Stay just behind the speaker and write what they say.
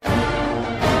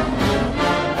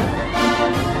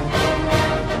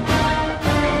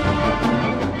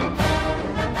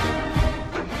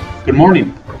Good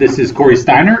morning. This is Corey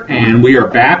Steiner, and we are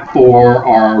back for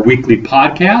our weekly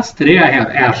podcast. Today I have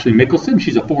Ashley Mickelson.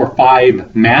 She's a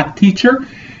 4-5 math teacher,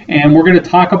 and we're going to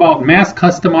talk about mass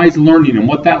customized learning and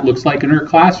what that looks like in her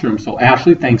classroom. So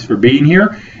Ashley, thanks for being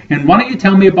here. And why don't you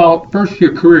tell me about first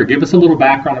your career? Give us a little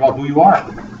background about who you are.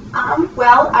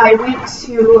 Well, I went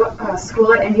to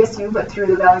school at NDSU, but through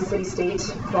the Valley City State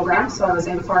program, so I was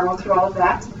in Fargo through all of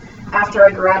that. After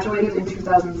I graduated in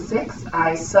 2006,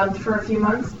 I subbed for a few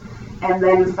months and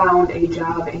then found a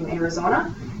job in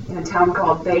Arizona, in a town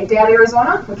called Baghdad,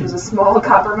 Arizona, which was a small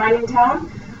copper mining town.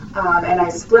 And I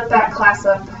split that class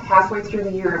up halfway through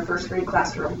the year, a first grade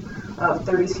classroom of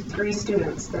 33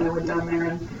 students that I went down there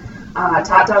and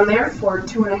taught down there for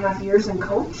 2.5 years and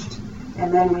coached.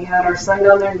 And then we had our son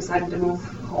down there and decided to move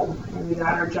home. And we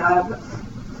got our job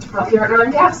up here at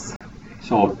Northern Gas.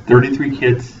 So 33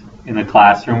 kids in the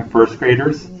classroom, first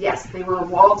graders? Yes, they were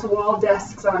wall-to-wall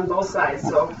desks on both sides,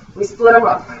 so we split them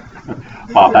up.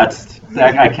 Wow,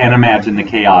 I can't imagine the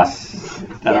chaos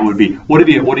that it would be. What have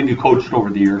you coached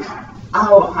over the years?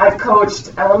 Oh, I've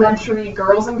coached elementary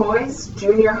girls and boys,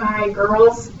 junior high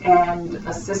girls, and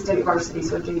assistant varsity,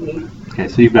 so JV. Okay,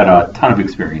 so you've got a ton of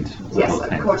experience with yes, those I've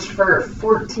things. coached for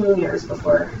 14 years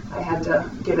before I had to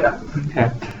give it up.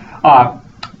 Okay.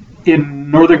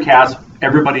 In Northern Cass,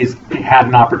 everybody's had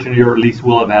an opportunity, or at least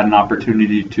will have had an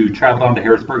opportunity, to travel down to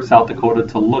Harrisburg, South Dakota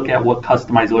to look at what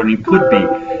customized learning could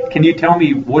be. Can you tell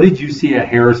me, what did you see at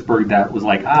Harrisburg that was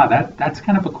like, that's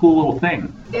kind of a cool little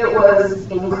thing? It was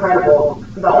incredible.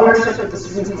 The ownership that the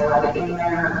students had in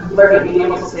their learning, being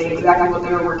able to say exactly what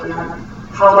they were working on,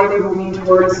 how they were moving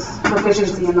towards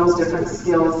proficiency in those different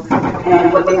skills,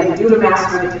 and what they had to do to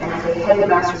master it, and if they hadn't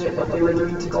mastered it, what they were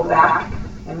doing to go back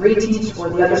and reteach, or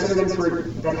the other students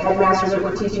that had masters that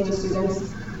were teaching the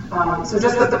students. So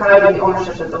just the pride and the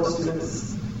ownership that those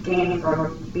students gained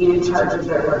from being in charge of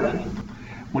their learning.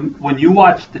 When you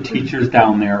watched the teachers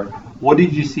down there, what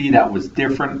did you see that was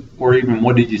different, or even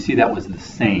what did you see that was the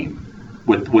same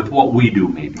with what we do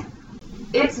maybe?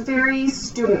 It's very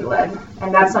student-led,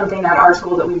 and that's something at our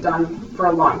school that we've done for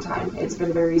a long time. It's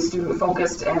been very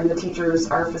student-focused, and the teachers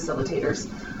are facilitators.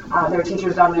 Their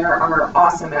teachers down there are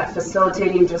awesome at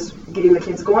facilitating, just getting the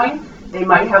kids going. They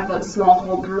might have the small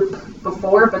whole group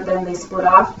before, but then they split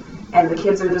off, and the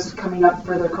kids are just coming up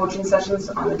for their coaching sessions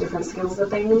on the different skills that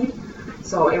they need.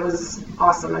 So it was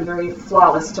awesome and very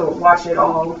flawless to watch it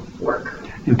all work.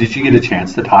 And did you get a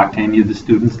chance to talk to any of the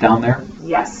students down there?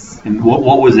 Yes. And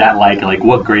what was that like? Like,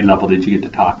 what grade level did you get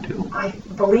to talk to? I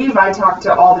believe I talked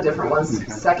to all the different ones,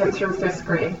 okay. 2nd through 5th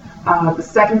grade. The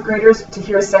second graders, to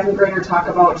hear a second grader talk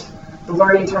about the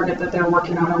learning target that they're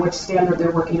working on, or which standard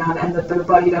they're working on, and that they're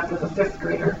buddied up with a 5th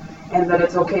grader, and that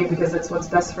it's okay because it's what's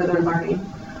best for their learning.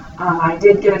 I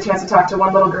did get a chance to talk to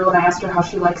one little girl, and I asked her how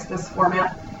she likes this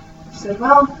format. She said,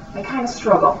 well, I kind of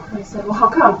struggle. And I said, well, how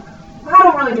come? Well, I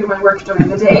don't really do my work during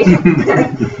the day.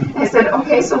 I said,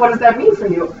 okay, so what does that mean for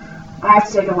you? I have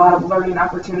to take a lot of learning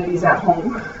opportunities at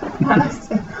home. And I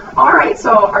said, all right,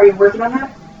 so are you working on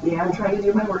that? Yeah, I'm trying to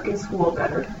do my work in school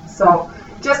better. So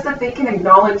just that they can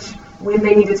acknowledge when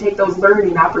they need to take those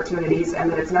learning opportunities,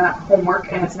 and that it's not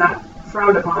homework and it's not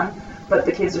frowned upon, but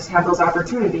the kids just have those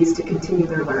opportunities to continue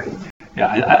their learning.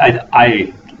 Yeah,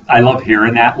 I love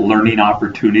hearing that learning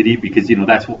opportunity, because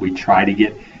that's what we try to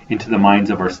get into the minds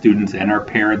of our students and our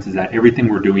parents, is that everything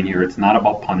we're doing here, it's not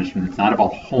about punishment, it's not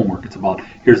about homework, it's about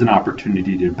here's an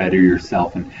opportunity to better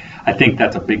yourself. And I think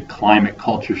that's a big climate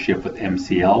culture shift with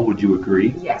MCL. Would you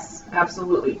agree? Yes,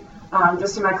 absolutely.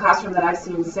 Just in my classroom that I've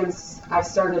seen since I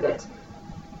started it,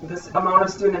 this amount of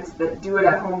students that do it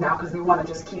at home now because they want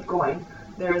to just keep going.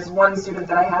 There's one student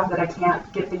that I have that I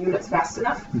can't get the units fast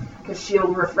enough because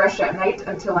she'll refresh at night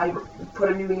until I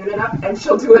put a new unit up, and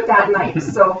she'll do it that night.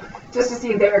 So just to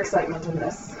see their excitement in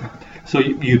this. So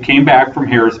you came back from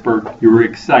Harrisburg, you were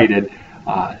excited.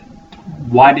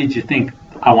 Why did you think,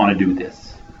 I want to do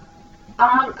this?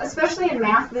 Especially in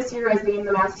math this year, as being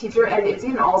the math teacher, and it's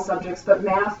in all subjects, but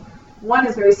math, one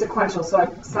is very sequential, so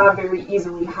I saw very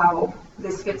easily how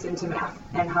this fits into math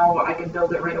and how I could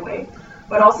build it right away.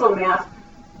 But also math,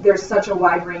 there's such a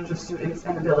wide range of students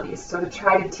and abilities. So to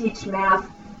try to teach math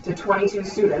to 22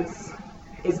 students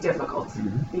is difficult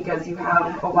because you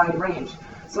have a wide range.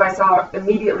 So I saw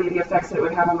immediately the effects that it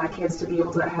would have on my kids to be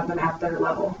able to have them at their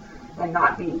level and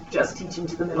not be just teaching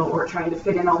to the middle or trying to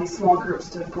fit in all these small groups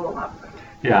to pull them up.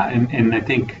 Yeah, and I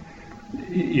think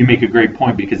you make a great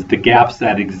point, because the gaps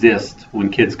that exist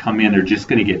when kids come in are just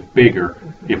going to get bigger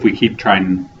if we keep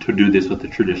trying to do this with the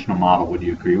traditional model. Would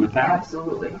you agree with that?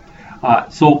 Absolutely.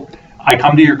 So I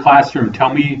come to your classroom.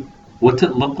 Tell me, what's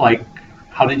it look like?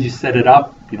 How did you set it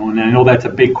up? And I know that's a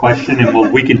big question,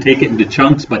 and we can take it into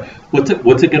chunks, but what's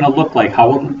it going to look like?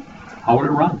 How would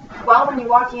it run? Well, when you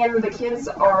walk in, the kids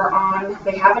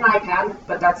they have an iPad,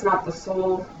 but that's not the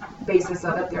sole basis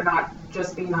of it. They're not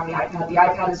just being on the iPad. The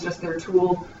iPad is just their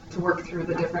tool to work through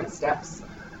the different steps.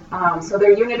 So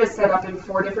their unit is set up in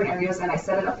 4 different areas, and I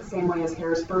set it up the same way as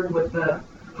Harrisburg with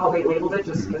how they labeled it,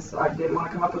 just because I didn't want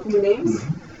to come up with new names.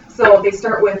 So they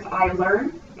start with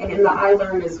iLearn, and in the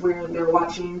iLearn is where they're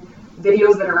watching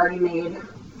videos that are already made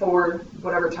for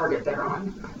whatever target they're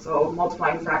on. So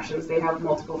multiplying fractions, they have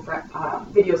multiple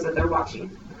videos that they're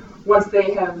watching. Once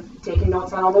they have taken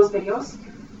notes on all those videos,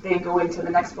 they go into the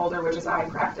next folder, which is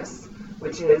iPractice,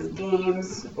 which is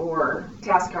games or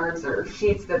task cards or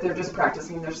sheets that they're just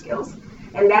practicing their skills.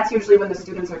 And that's usually when the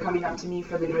students are coming up to me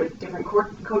for the different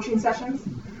coaching sessions.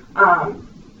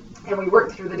 And we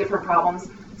work through the different problems.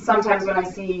 Sometimes when I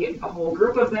see a whole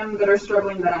group of them that are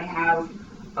struggling, then I have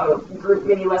a group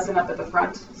mini lesson up at the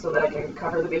front so that I can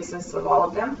cover the basis of all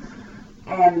of them.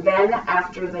 And then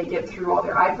after they get through all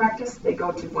their iPractice, they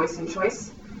go to Voice and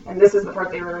Choice. And this is the part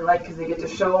they really like because they get to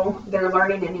show their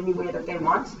learning in any way that they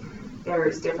want.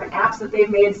 There's different apps that they've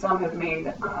made. Some have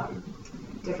made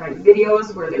different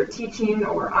videos where they're teaching,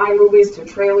 or iMovies to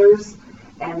trailers,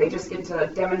 and they just get to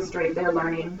demonstrate their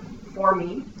learning for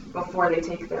me before they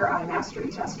take their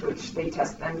iMastery test, which they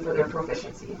test then for their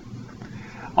proficiency.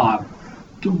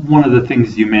 One of the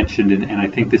things you mentioned, and I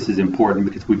think this is important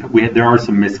because there are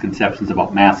some misconceptions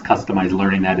about mass customized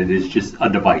learning, that it is just a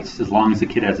device. As long as the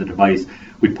kid has a device,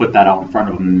 we put that out in front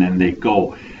of them and then they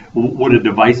go. Would a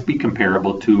device be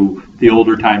comparable to the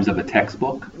older times of a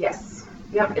textbook? Yes.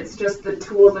 Yep, it's just the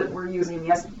tool that we're using.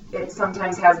 Yes, it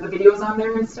sometimes has the videos on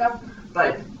there and stuff,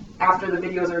 but after the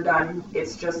videos are done,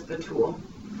 it's just the tool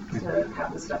to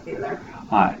have the stuff in there.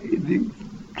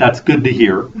 That's good to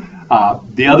hear.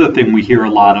 The other thing we hear a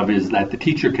lot of is that the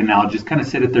teacher can now just kind of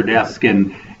sit at their desk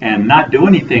and not do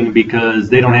anything because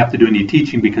they don't have to do any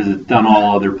teaching because it's done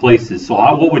all other places. So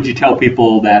what would you tell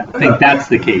people that think that's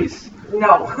the case?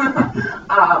 No.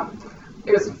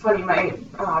 It was funny, my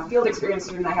field experience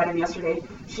student I had in yesterday,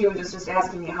 she was just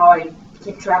asking me how I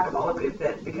keep track of all of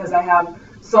it because I have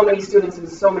so many students in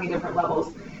so many different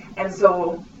levels. And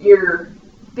so you're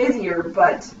busier,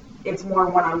 but it's more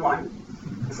one-on-one.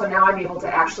 So now I'm able to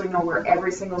actually know where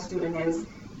every single student is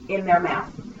in their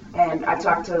math. And I've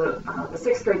talked to the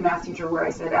 6th grade math teacher where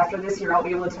I said, after this year, I'll be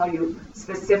able to tell you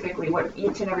specifically what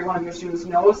each and every one of your students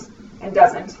knows and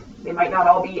doesn't. They might not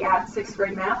all be at 6th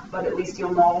grade math, but at least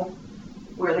you'll know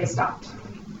where they stopped.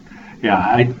 Yeah,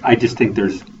 I just think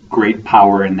there's great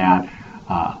power in that.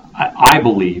 I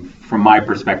believe, from my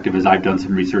perspective, as I've done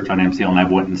some research on MCL and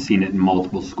I've went and seen it in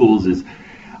multiple schools, is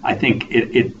I think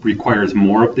it requires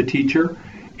more of the teacher.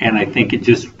 And I think it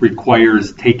just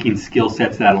requires taking skill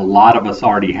sets that a lot of us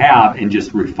already have and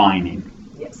just refining.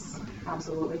 Yes,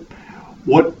 absolutely.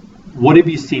 What have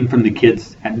you seen from the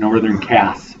kids at Northern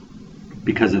Cass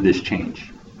because of this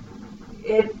change?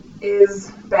 It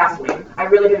is baffling. I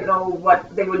really didn't know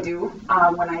what they would do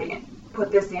when I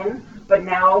put this in, but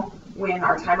now when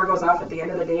our timer goes off at the end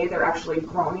of the day, they're actually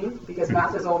groaning because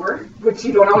math is over, which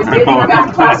you don't always get in a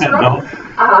math classroom.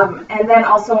 No. And then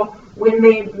also, when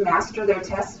they master their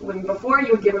test, before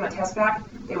you would give them a test back,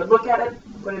 they would look at it,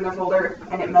 put it in their folder,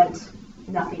 and it meant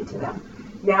nothing to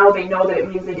them. Now they know that it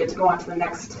means they get to go on to the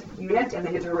next unit and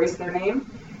they get to erase their name,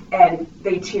 and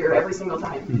they cheer every single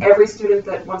time. Mm-hmm. Every student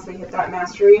that once they hit that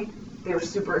mastery, they're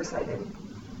super excited.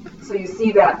 So you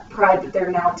see that pride that they're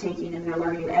now taking in their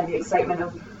learning and the excitement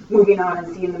of moving on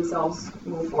and seeing themselves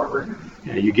move forward.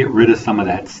 Yeah, you get rid of some of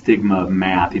that stigma of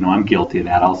math. I'm guilty of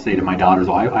that. I'll say to my daughters,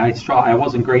 I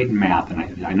wasn't great in math,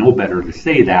 and I know better to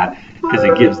say that because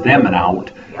it gives them an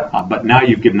out. Yep. But now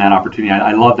you've given that opportunity.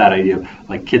 I love that idea of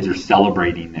like kids are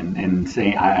celebrating and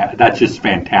saying, that's just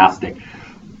fantastic.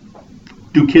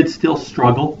 Do kids still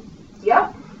struggle?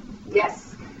 Yep.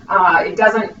 Yes. It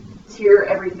doesn't cure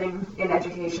everything in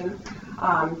education.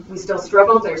 We still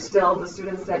struggle. There's still the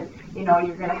students that you're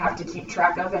going to have to keep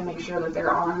track of and make sure that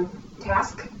they're on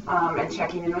task and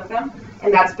checking in with them.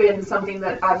 And that's been something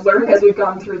that I've learned as we've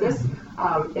gone through this.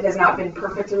 It has not been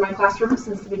perfect in my classroom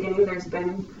since the beginning. There's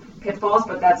been pitfalls,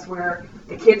 but that's where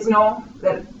the kids know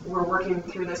that we're working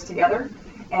through this together.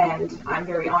 And I'm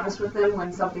very honest with them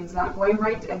when something's not going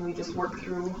right, and we just work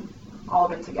through all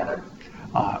of it together.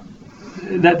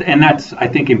 That's, I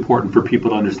think, important for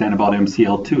people to understand about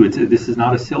MCL too. This is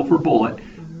not a silver bullet.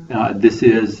 This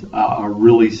is a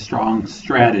really strong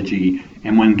strategy,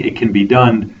 and when it can be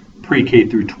done pre-K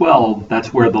through 12,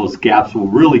 that's where those gaps will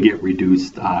really get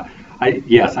reduced.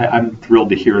 I'm thrilled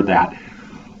to hear that.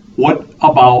 What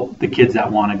about the kids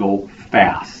that want to go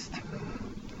fast?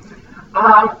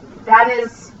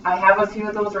 I have a few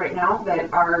of those right now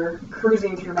that are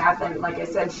cruising through math, and like I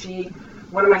said,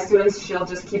 one of my students, she'll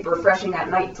just keep refreshing at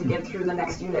night to get through the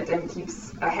next unit and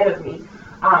keeps ahead of me.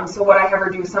 So what I have her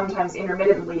do sometimes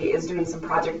intermittently is doing some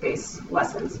project-based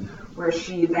lessons where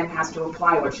she then has to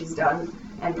apply what she's done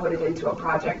and put it into a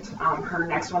project. Her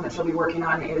next one that she'll be working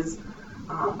on is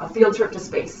a field trip to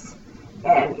space.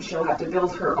 And she'll have to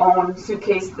build her own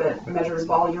suitcase that measures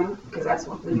volume, because that's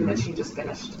what the unit she just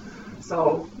finished.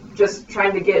 So just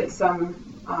trying to get some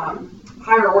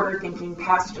higher order thinking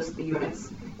past just the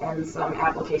units and some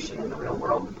application in the real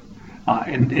world.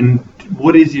 And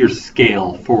what is your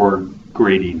scale for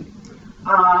grading?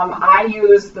 I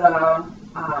use the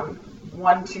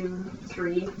 1, 2,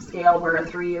 3 scale, where a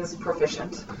 3 is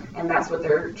proficient, and that's what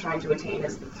they're trying to attain,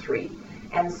 is the 3.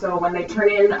 And so when they turn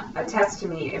in a test to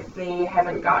me, if they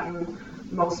haven't gotten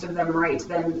most of them right,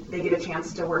 then they get a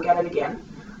chance to work at it again.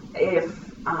 If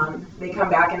they come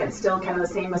back and it's still kind of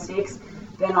the same mistakes,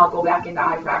 then I'll go back into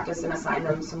iPractice and assign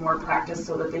them some more practice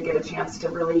so that they get a chance to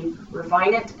really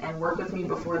refine it and work with me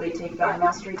before they take the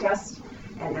iMastery test.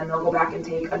 And then they'll go back and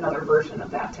take another version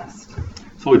of that test.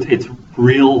 So it's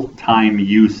real-time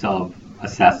use of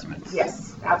assessments.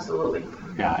 Yes, absolutely.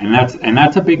 Yeah, and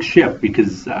that's a big shift,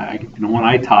 because when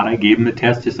I taught, I gave them the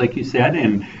test just like you said,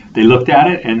 and they looked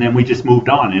at it, and then we just moved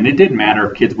on. And it didn't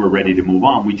matter if kids were ready to move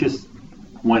on; we just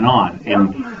went on.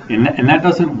 And that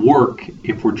doesn't work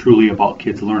if we're truly about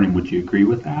kids learning. Would you agree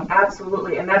with that?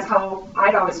 Absolutely, and that's how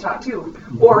I'd always taught too.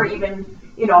 Or even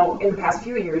in the past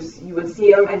few years, you would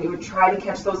see them and you would try to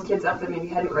catch those kids up that maybe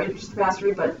hadn't reached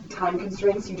mastery, but time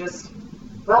constraints, we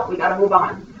got to move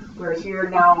on. We're here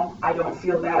now. I don't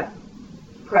feel that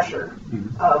pressure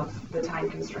of the time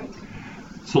constraint.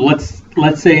 So let's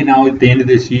say now at the end of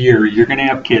this year, you're going to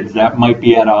have kids that might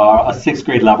be at a 6th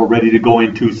grade level ready to go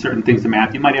into certain things in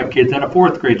math. You might have kids at a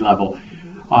 4th grade level.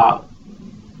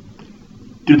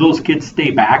 Do those kids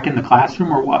stay back in the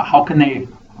classroom, or how can they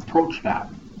approach that?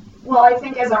 Well, I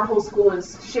think as our whole school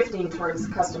is shifting towards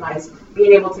customized,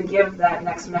 being able to give that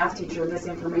next math teacher this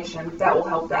information, that will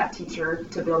help that teacher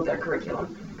to build their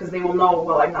curriculum, because they will know,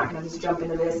 well, I'm not going to just jump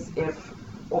into this if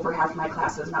over half my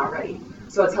class is not ready.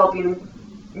 So it's helping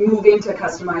move into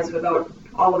customized without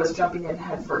all of us jumping in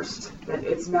head first. That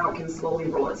it's now can slowly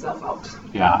roll itself out.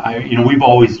 Yeah, we've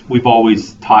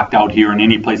always talked out here in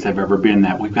any place I've ever been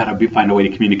that we've got to find a way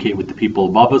to communicate with the people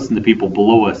above us and the people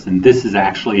below us, and this is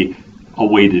actually a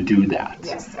way to do that.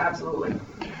 Yes, absolutely.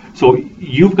 So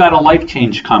you've got a life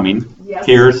change coming. Yes.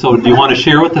 Here, so do you want to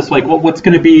share with us what's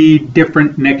going to be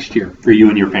different next year for you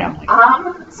and your family?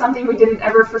 Something we didn't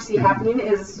ever foresee happening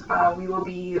is we will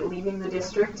be leaving the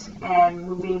district and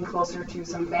moving closer to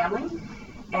some family.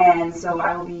 And so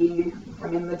I'm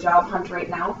in the job hunt right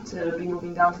now to be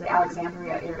moving down to the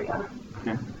Alexandria area.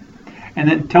 Okay. And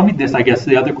then tell me this, I guess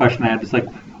the other question I have is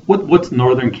what's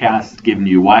Northern Cass given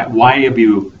you? Why have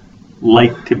you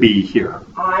liked to be here?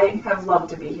 I have loved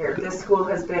to be here. This school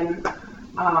has been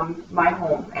my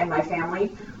home and my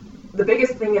family. The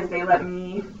biggest thing is they let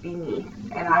me be me,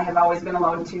 and I have always been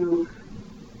allowed to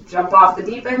jump off the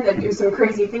deep end and do some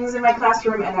crazy things in my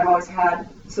classroom, and I've always had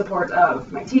support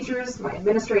of my teachers, my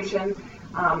administration,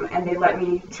 and they let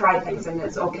me try things, and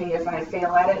it's okay if I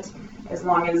fail at it, as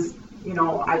long as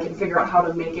I can figure out how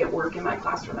to make it work in my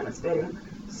classroom, and it's been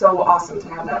so awesome to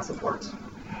have that support.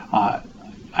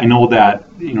 I know that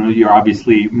you're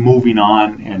obviously moving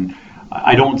on, and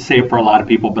I don't say it for a lot of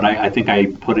people, but I think I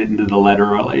put it into the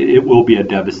letter. It will be a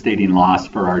devastating loss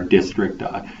for our district.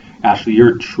 Ashley,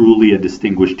 you're truly a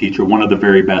distinguished teacher, one of the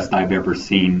very best I've ever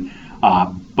seen.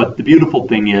 But the beautiful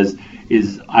thing is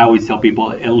I always tell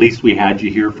people, at least we had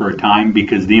you here for a time,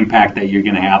 because the impact that you're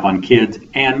going to have on kids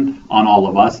and on all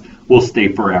of us will stay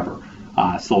forever.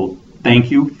 So thank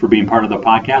you for being part of the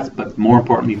podcast, but more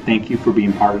importantly, thank you for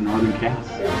being part of Northern Cass.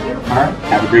 Thank you. All right,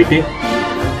 have a great day.